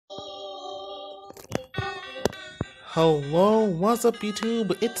Hello, what's up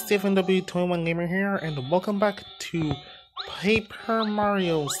YouTube? It's StephenW21 Gamer here, and welcome back to Paper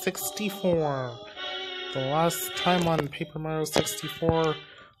Mario 64. The last time on Paper Mario 64,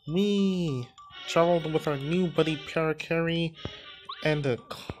 we traveled with our new buddy Parakarry and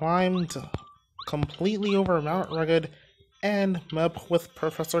climbed completely over Mount Rugged and met up with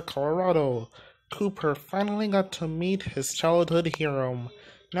Professor Colorado. Cooper finally got to meet his childhood hero.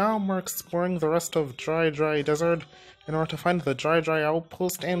 Now we're exploring the rest of Dry Dry Desert in order to find the Dry Dry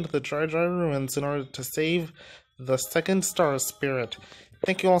Outpost and the Dry Dry Ruins in order to save the second Star Spirit.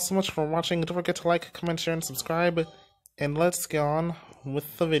 Thank you all so much for watching. Don't forget to like, comment, share, and subscribe. And let's get on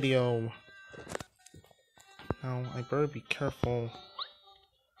with the video. Now, I better be careful.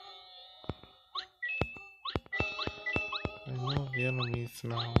 I know the enemies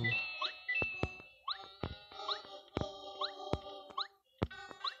now.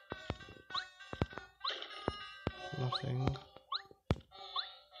 Nothing.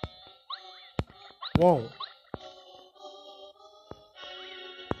 Whoa!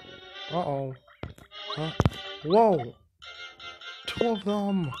 Uh-oh. Huh? Whoa! Two of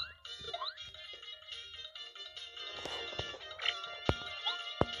them!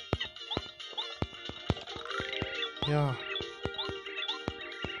 Yeah.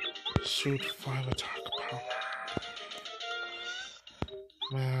 Shoot 5 attack power.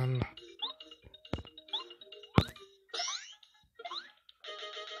 Man.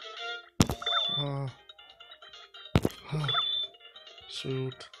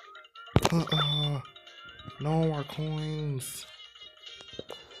 Shoot. No, our coins.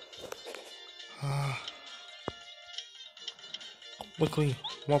 Quickly,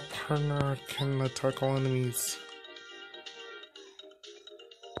 what partner can attack all enemies?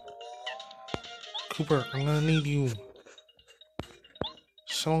 Cooper, I'm gonna need you.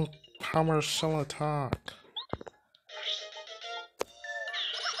 Shell power, shell attack.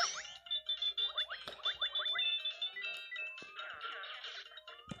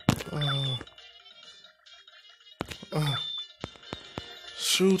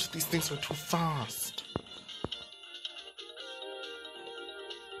 Shoot, these things are too fast.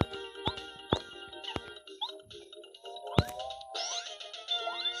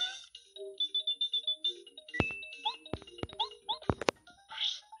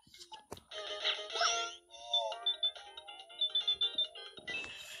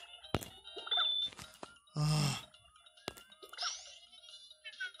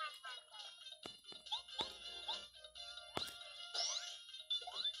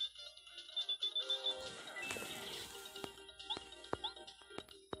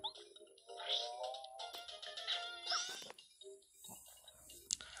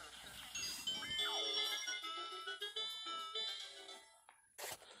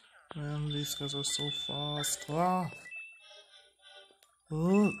 Man, these guys are so fast.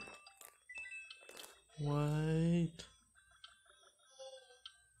 Wait.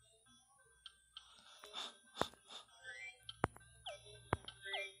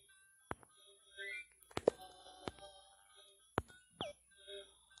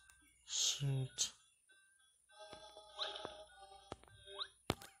 Shoot.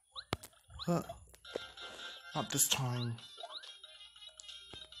 Not this time.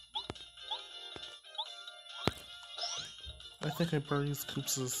 I think I better use Cooper.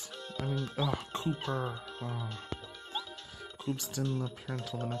 Coops didn't appear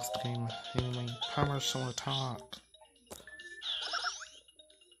until the next game. Anyway, power shall attack.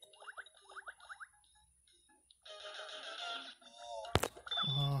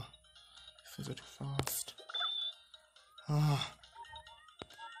 These are too fast.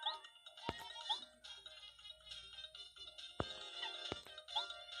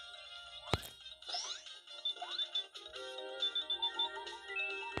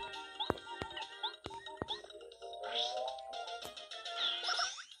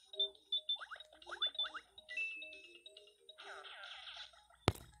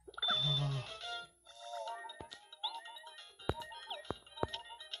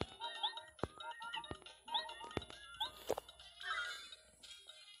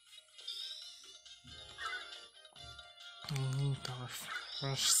 Our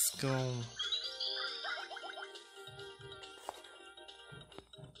fresh skill.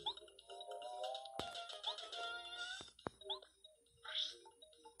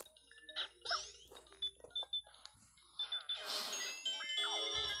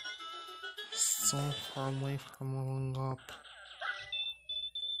 So far away from leveling up.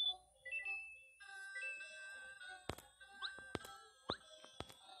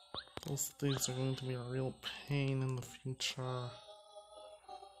 Those things are going to be a real pain in the future.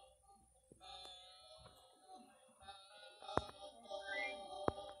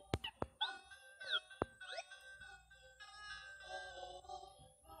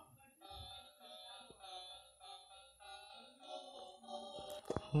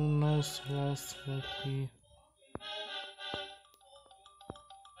 Who knows what else will be?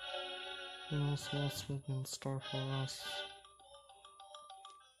 Who knows what else will be in store for us?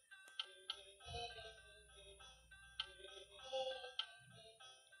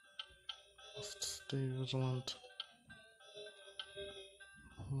 Must stay vigilant.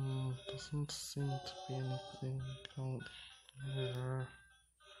 Doesn't seem to be anything out here.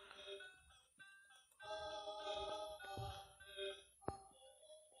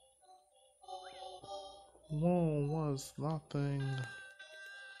 Whoa, was nothing.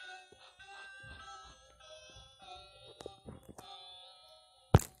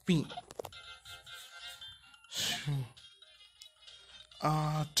 Beat.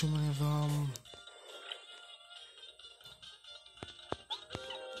 Too many of them.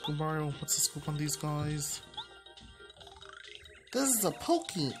 Mario, what's the scoop on these guys? This is a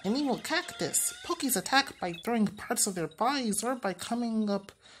Pokey, an evil cactus. Pokies attack by throwing parts of their bodies or by coming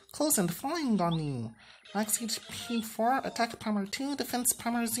up close and falling on you. Max HP 4, attack power 2, defense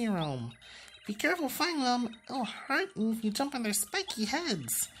power 0. Be careful fighting them, it'll hurt you if you jump on their spiky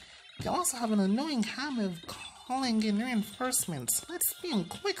heads. They also have an annoying habit of calling in reinforcements. Let's beat them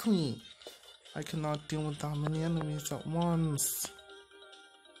quickly. I cannot deal with that many enemies at once.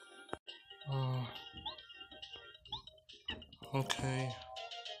 Okay.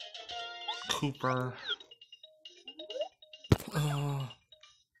 Cooper.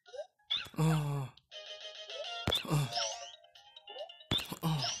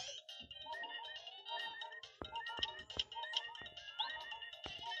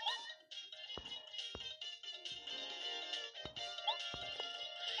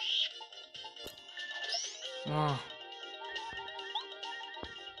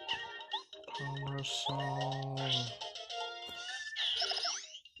 Commercial.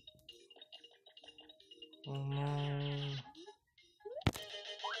 Oh no.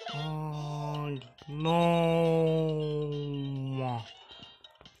 Oh no.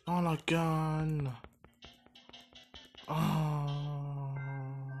 Not again.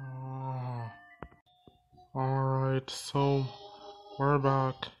 Alright, so we're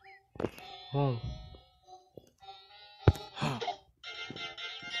back. Whoa.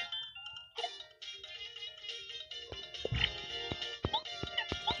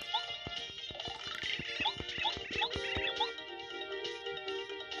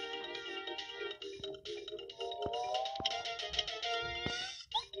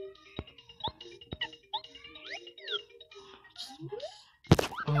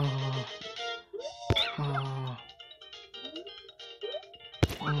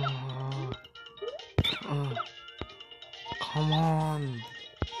 Come on.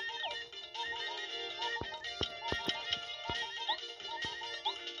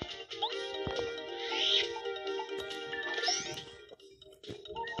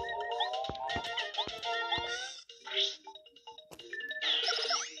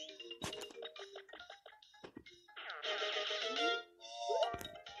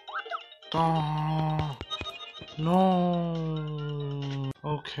 No.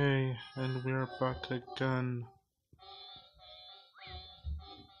 Okay, and we're back again.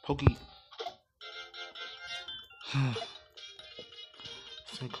 Pokey.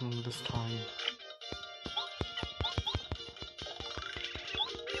 Cycling this time.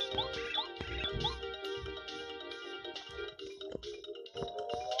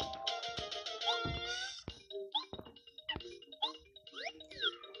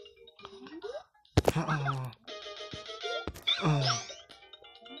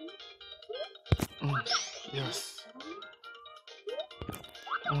 Yes.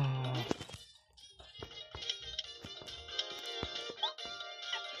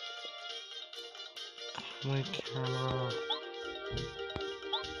 My camera.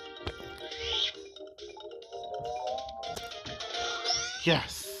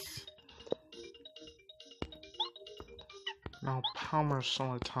 Yes. Now Palmer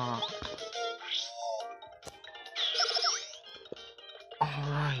shall attack.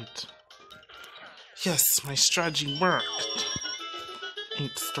 Alright. Yes, my strategy worked.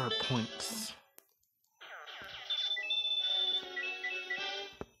 8 star points.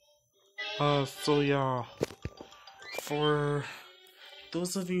 So yeah. For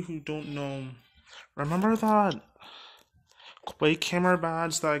those of you who don't know, remember that Quake Hammer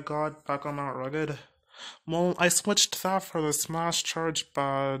badge that I got back on Mount Rugged? Well, I switched that for the Smash Charge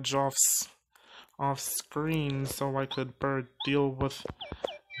badge off screen so I could better deal with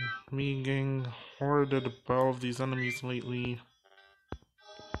me getting hoarded by all of these enemies lately.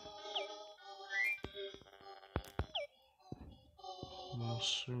 Oh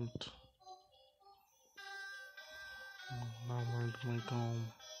shoot. Now where do I go?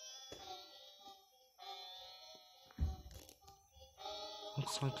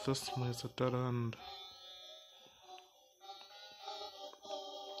 Looks like this way is a dead end.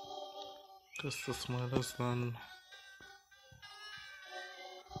 Guess this way it is then.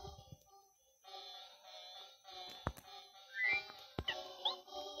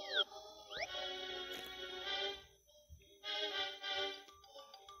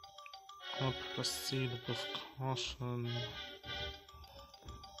 I'll proceed with caution.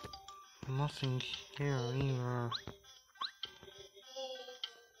 Nothing here either.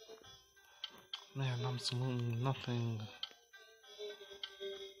 Man, absolutely nothing.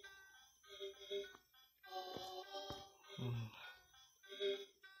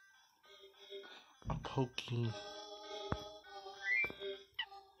 A pokey.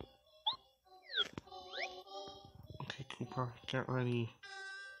 Okay, Cooper, get ready.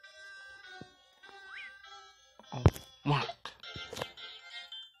 Oh, whack!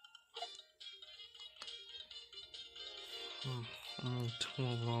 Only two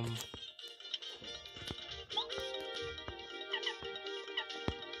of them.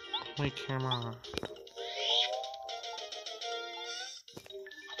 Wait, camera.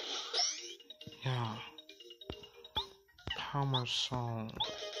 Yeah. Power song.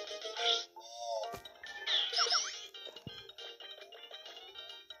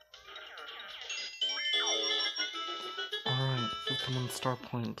 Alright, 51 star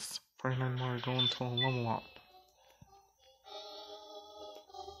points. 49 more go until a level up.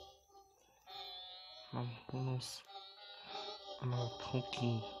 Who knows? Another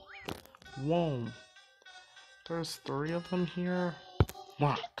pokey. Whoa! There's 3 of them here?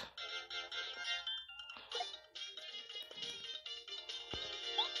 Whack!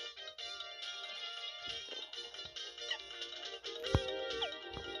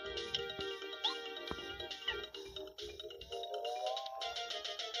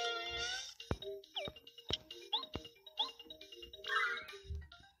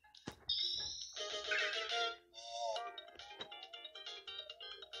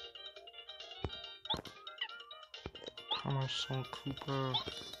 Commercial Cooper.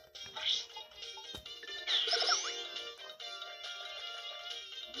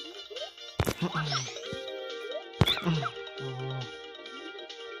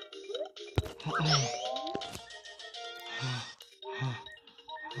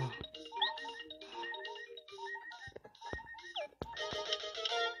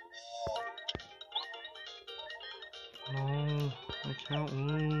 No, I can't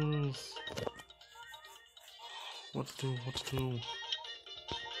lose. What to do? What to do?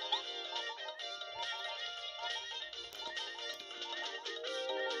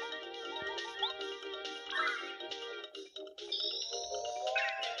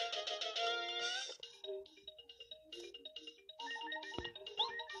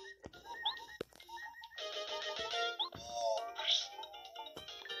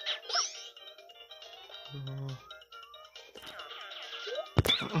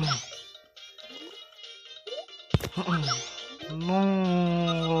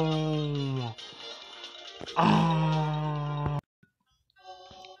 No.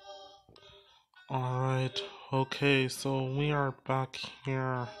 Alright, okay, so we are back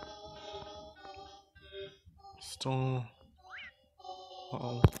here. Still.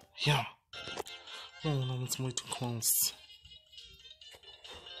 Uh-oh. Yeah. Oh, no, it's way too close.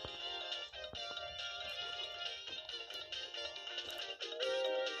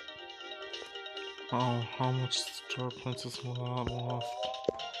 Oh, how much star points is left?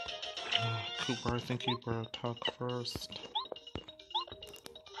 Cooper, I think you better attack first.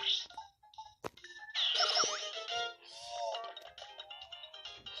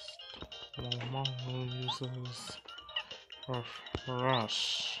 Mongo uses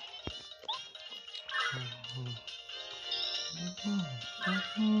Rush.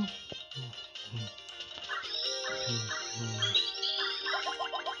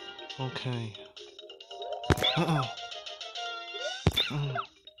 Okay.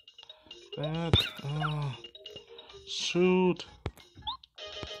 Bad. Shoot.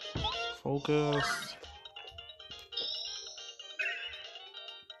 Focus.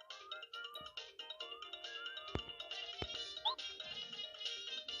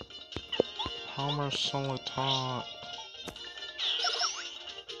 Power Soul Attack.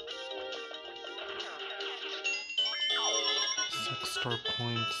 Six star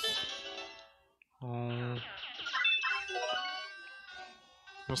points. Oh.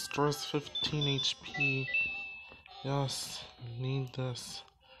 Restores 15 HP. Yes, need this.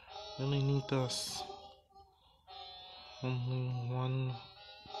 Really need this. Only one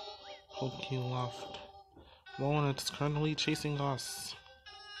Pokey left. Well, and it's currently chasing us.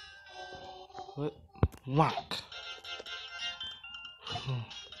 What? Whack!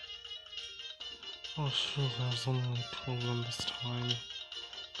 Oh shoot, there's only like 2 of them this time.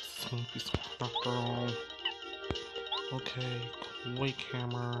 This won't be so hard after all. Okay, quick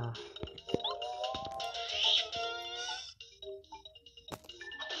hammer.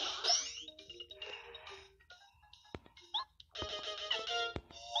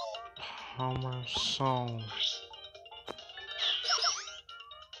 Hammer song.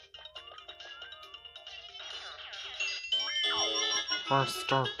 First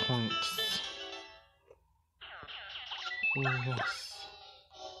star points. Oh yes.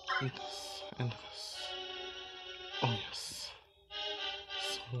 Eat this and this. Oh yes.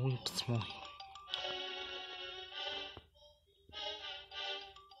 Sweet smelling.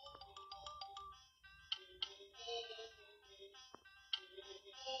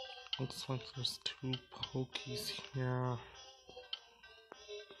 Looks like there's 2 pokies here.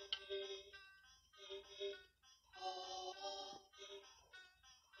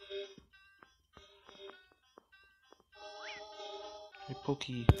 Hey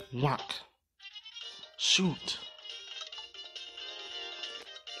pokey, whack! Shoot!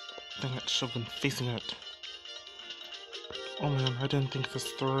 Dang it, should have been facing it. Oh man, I didn't think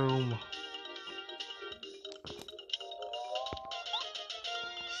this through.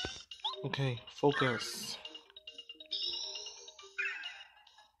 Okay, focus.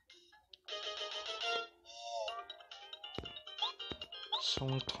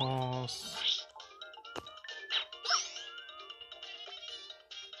 Song toss.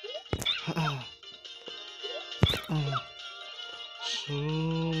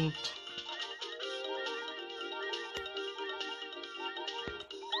 Shoot.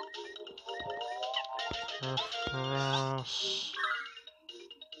 Refresh.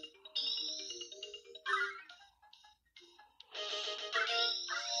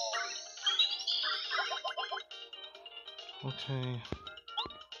 Okay.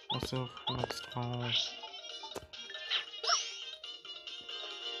 Let's go for next call.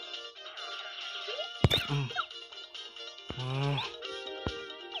 Oh.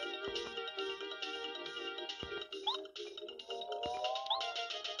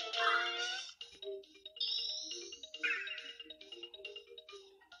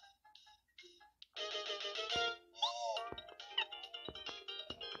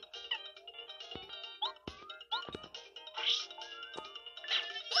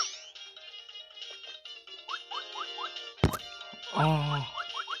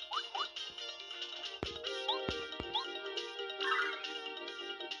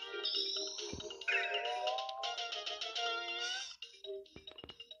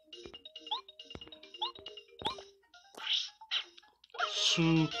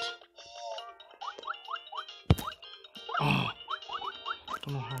 Shoot. Oh.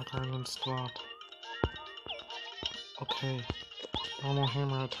 Don't know how to guard against that. Okay. Normal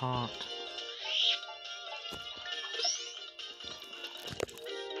hammer attack.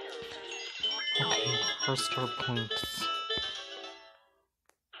 Okay, first star points.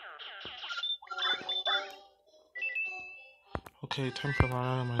 Okay, time for that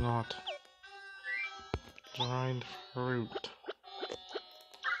item I got. Dried fruit.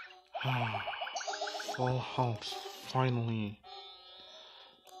 Full health, finally.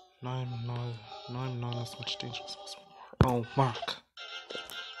 Now I'm not as much danger as before. Oh, fuck.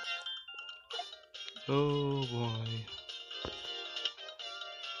 Oh boy.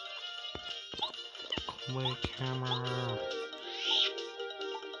 Quick hammer.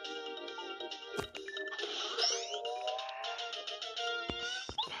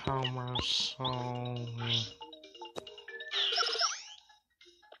 Power song.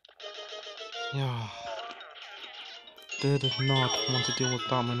 Yeah. Did not want to deal with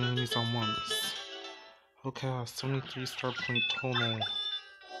that many enemies at once. Okay, 73 star point total.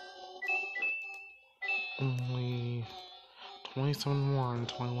 Only 27 more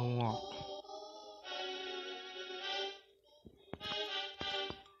until I level up.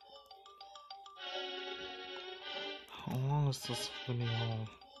 How long is this video?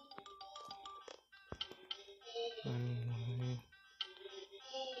 Anyway,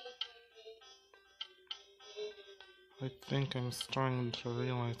 I think I'm starting to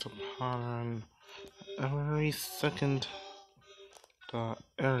realize a pattern. Every second the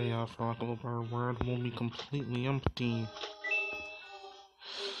area, for lack of a better word, will be completely empty.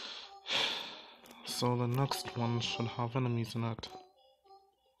 So the next one should have enemies in it.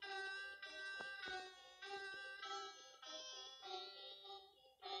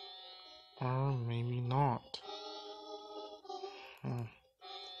 Or maybe not.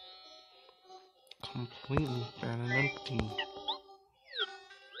 completely barren and empty.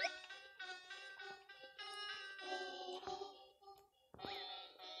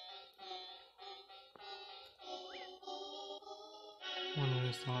 When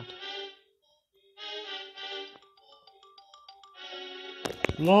is that?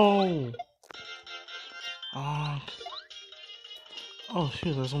 Whoa! Oh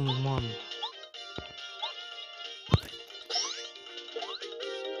shoot, there's only one.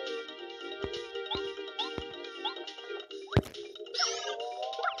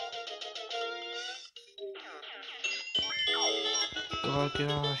 Gotta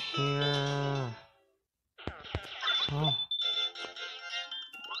get out of here. Huh?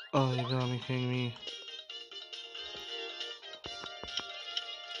 Oh, you gotta be kidding me.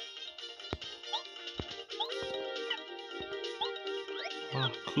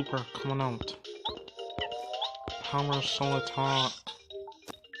 Cooper, come on out. Power Soul Attack.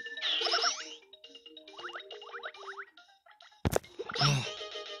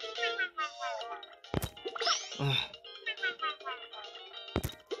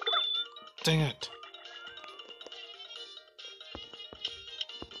 Dang it.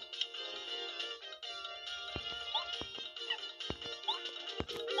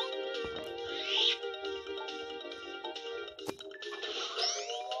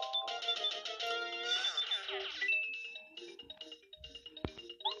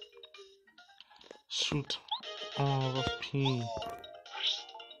 Shoot. Oh, the P.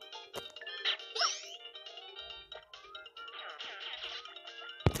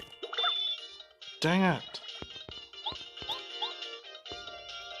 Dang it.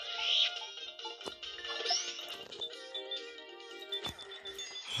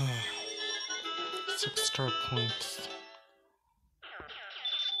 Six star points.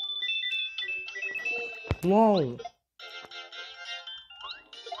 Whoa.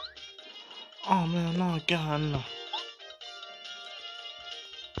 Oh man, not again.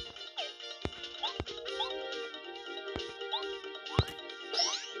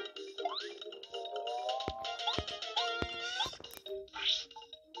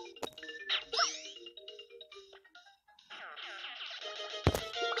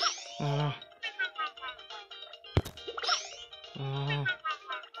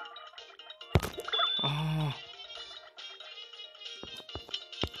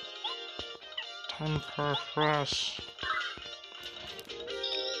 Time for a fresh.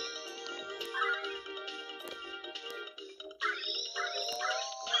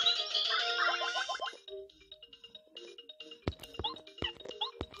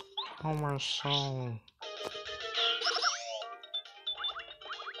 Power Soul.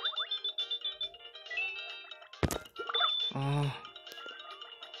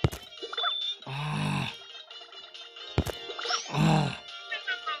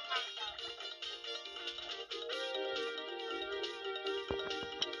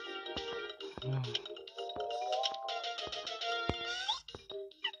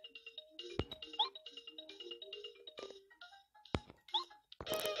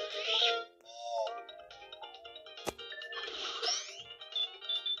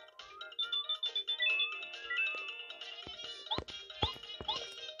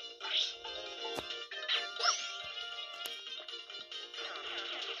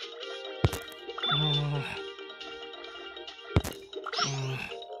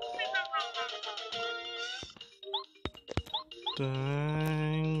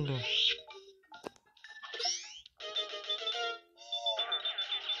 Dang.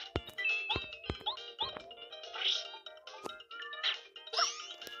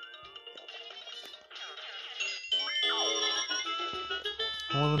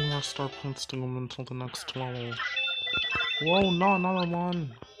 One more star points to go until the next level. Whoa, not another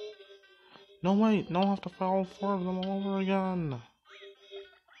one. No, wait, no, I have to fight all four of them all over again.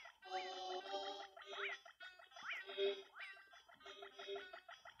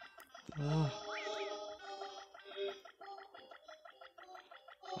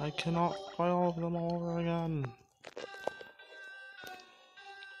 I cannot fight all of them all over again.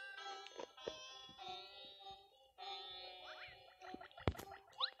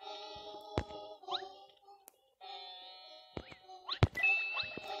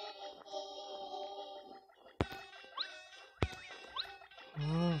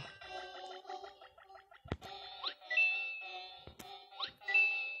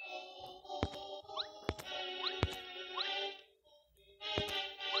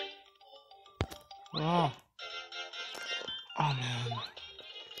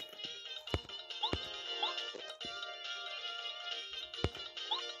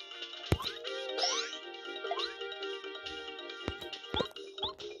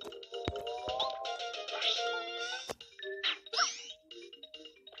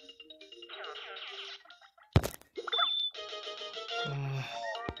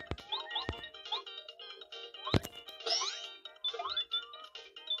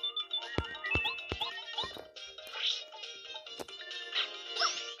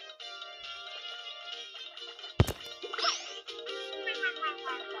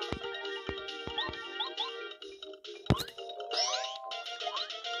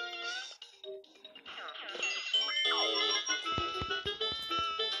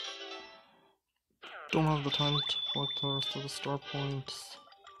 Don't have the time to collect the rest of the star points.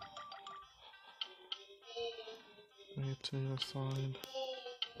 Wait to your side.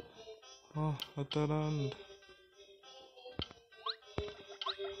 Oh, a dead end.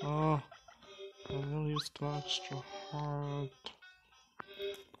 Oh, I really used that extra hard.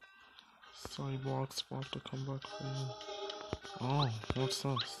 Sorry, blocks will have to come back for you. Oh, what's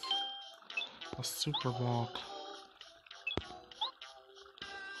this? A super block.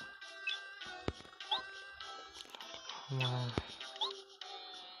 Come on.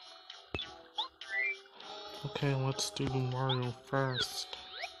 Okay, let's do Mario first.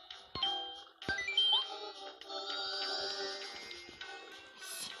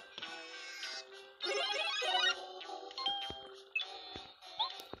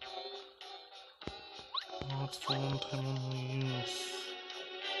 That's the one time only use.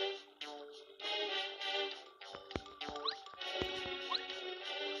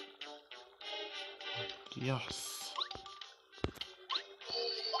 Yes.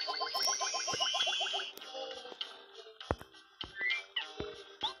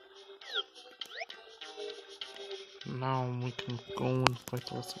 Now we can go and fight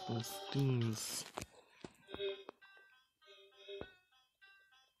the rest of those things.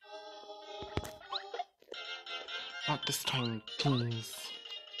 Not this time, teens.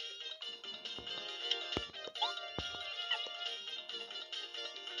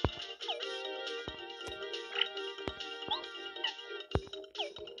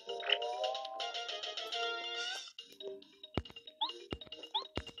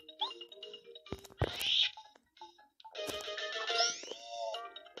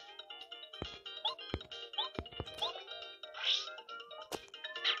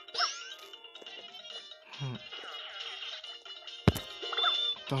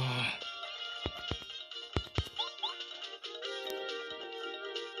 Duh.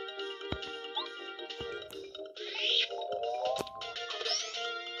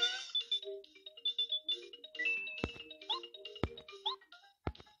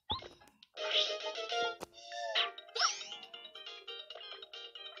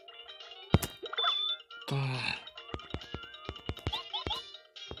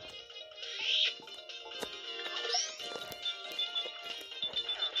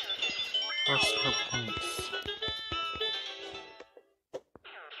 First her points.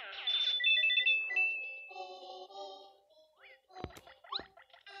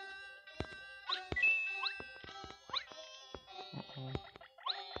 Uh-oh.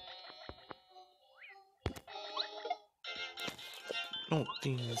 Oh,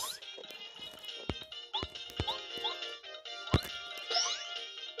 these.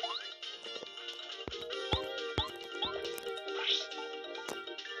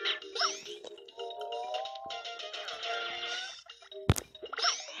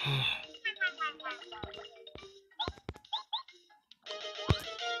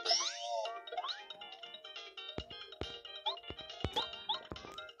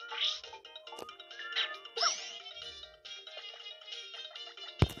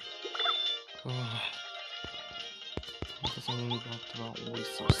 Because I'm going back to that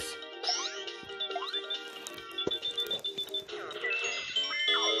oasis.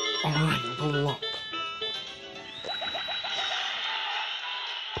 Alright, level up.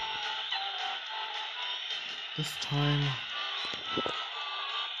 This time,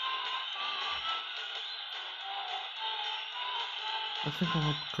 I think I'll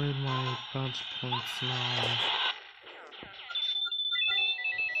upgrade my badge points now.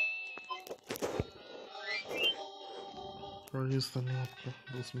 Or use the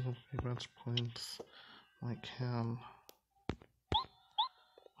those new badge points I can.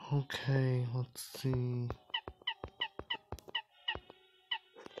 Okay, let's see.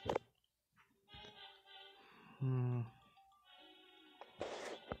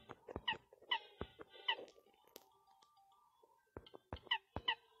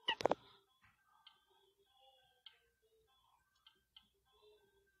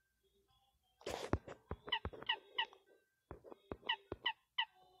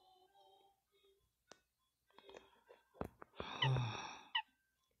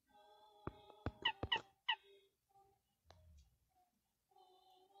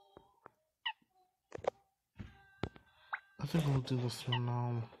 I think I'll do this one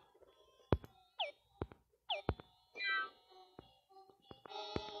now.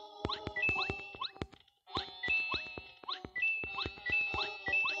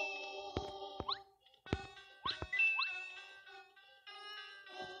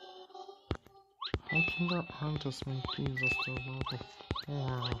 How come there aren't as many thieves as there were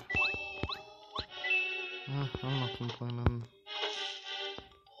before? I'm not complaining.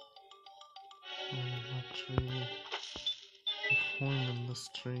 tree. A coin in this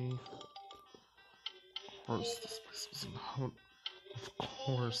tree. Of course, this place was inhabited. Of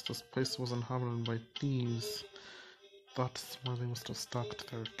course, this place was inhabited by thieves. That's where they must have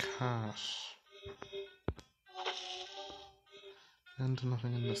stocked their cash. And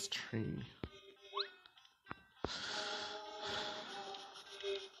nothing in this tree.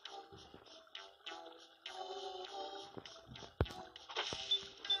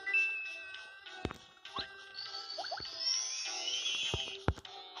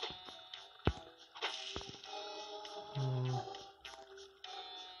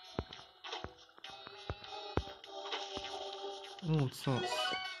 Oh, what's this?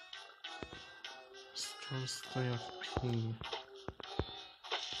 Stores 3FP.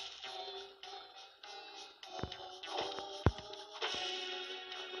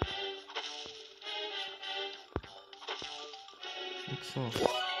 What's this?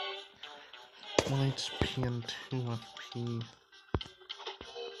 1 HP and 2 FP.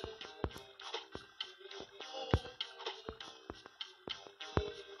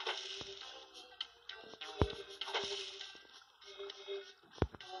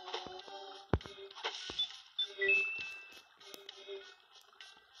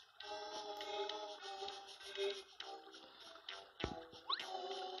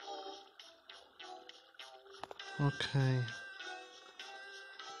 Okay.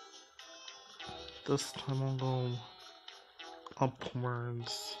 This time I'll go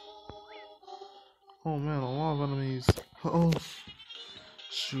upwards. Oh man, a lot of enemies. Oh,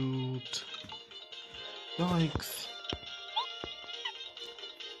 shoot. Yikes.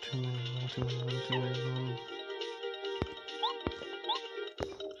 Too many.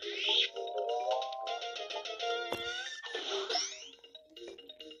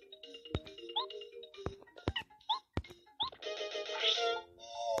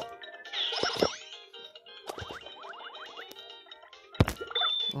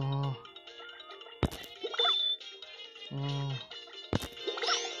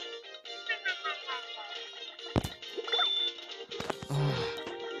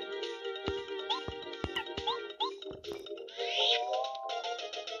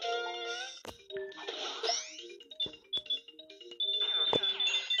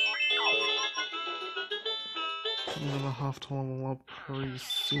 I'm gonna have to level up pretty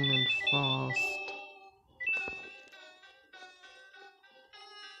soon and fast.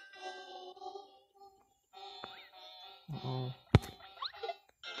 Uh-oh.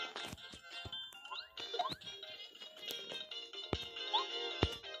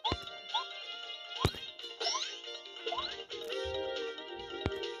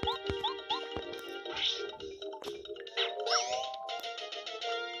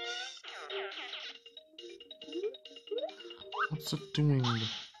 What's it doing?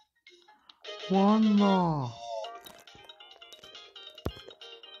 One more.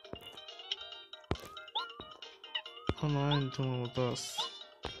 Oh no, I ain't dealing with this.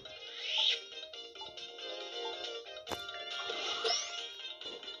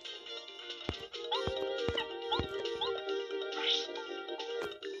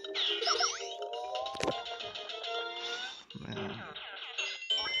 Man.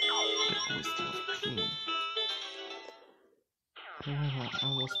 It was the P.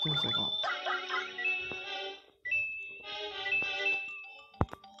 All those things I got.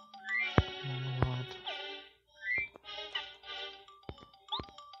 Oh god.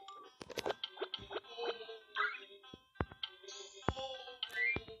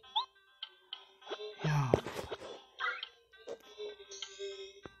 Yeah.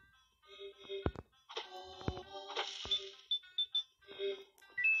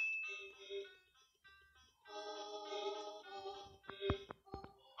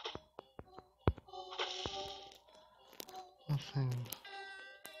 Nothing.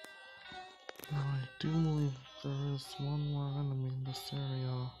 Now I do believe there is one more enemy in this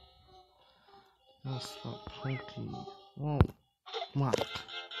area. Yes, that Pokey. Whoa. Whack.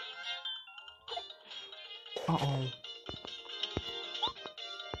 Uh-oh.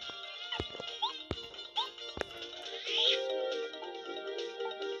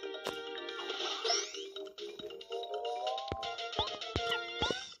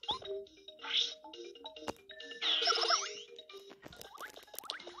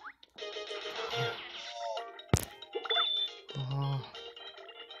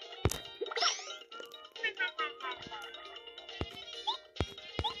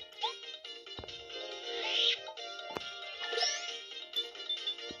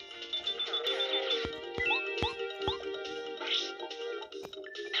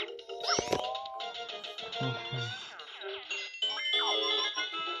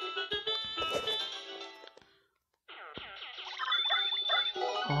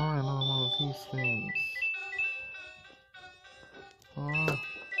 these things? Ah.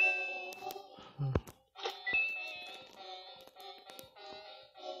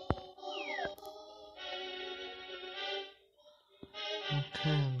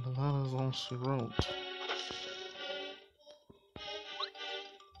 Okay, that is all she wrote.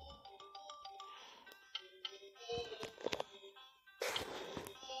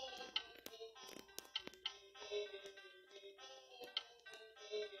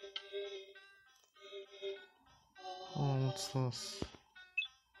 Oh, what's this?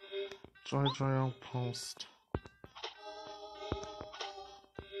 Dry Dry Outpost.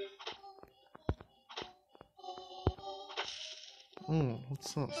 Oh,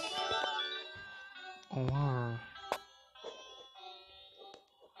 what's this? A letter.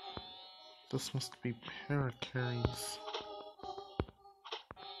 This must be paracarries.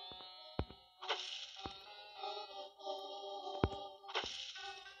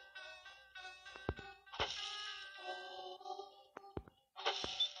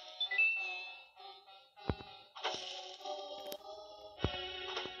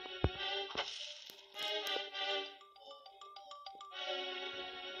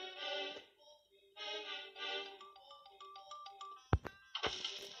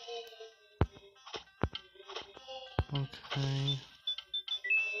 Okay.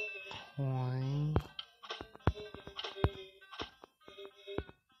 Coin.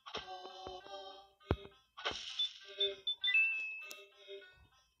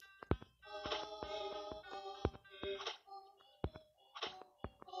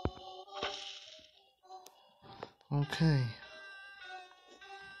 Okay.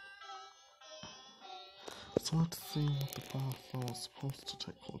 So let's see what the bath is supposed to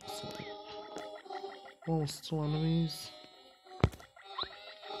take looks like. Oh, still enemies?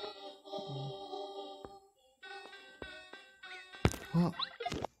 What?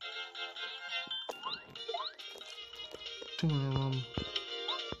 Too many of them.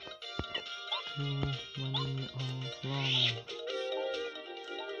 Too many of them.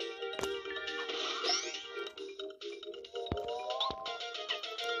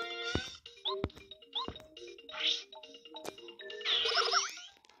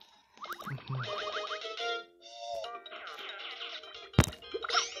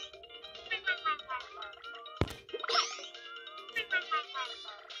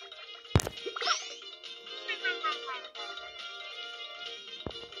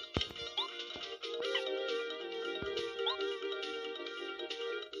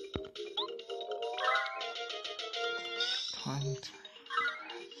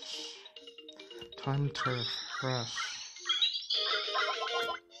 Time to refresh.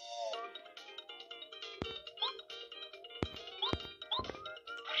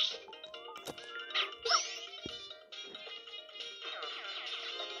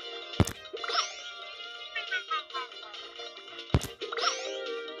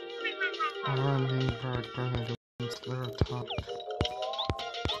 Alarm being heard burning against their attack.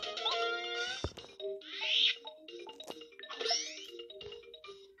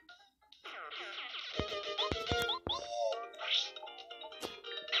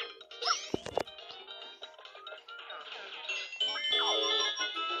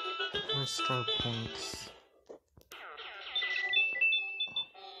 Restore points.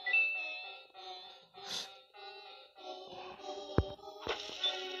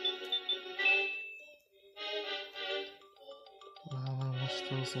 Man, I wish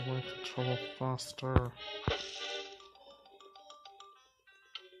there was a way to travel faster.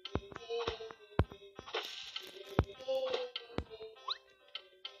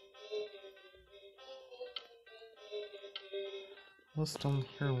 What's down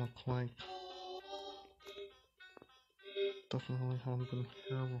here look like? Definitely haven't been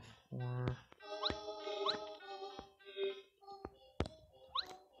here before.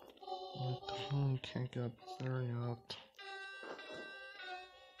 I definitely can't get there yet.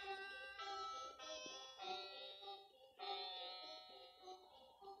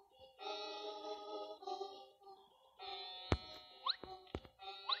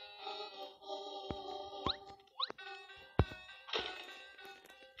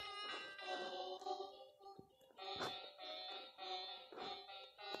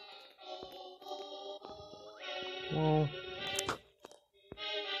 Well,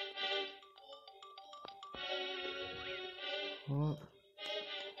 what?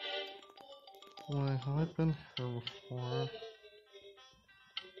 Why have I been here before?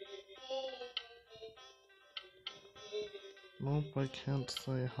 Nope, I can't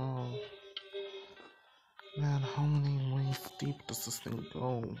say how. Man, how many ways deep does this thing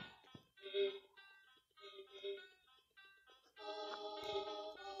go?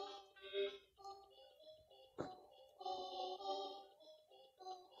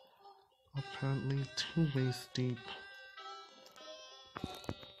 apparently 2 waist deep.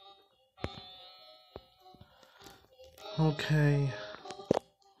 Okay.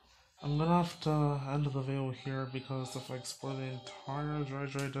 I'm gonna have to end the video here because if I explore the entire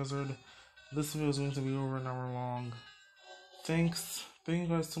Dry Desert, this video is going to be over an hour long. Thank you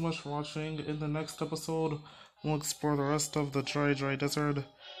guys so much for watching. In the next episode, we'll explore the rest of the Dry Desert.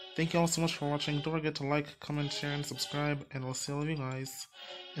 Thank you all so much for watching. Don't forget to like, comment, share, and subscribe, and we'll see all of you guys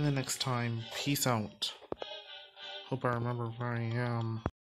in the next time. Peace out. Hope I remember where I am.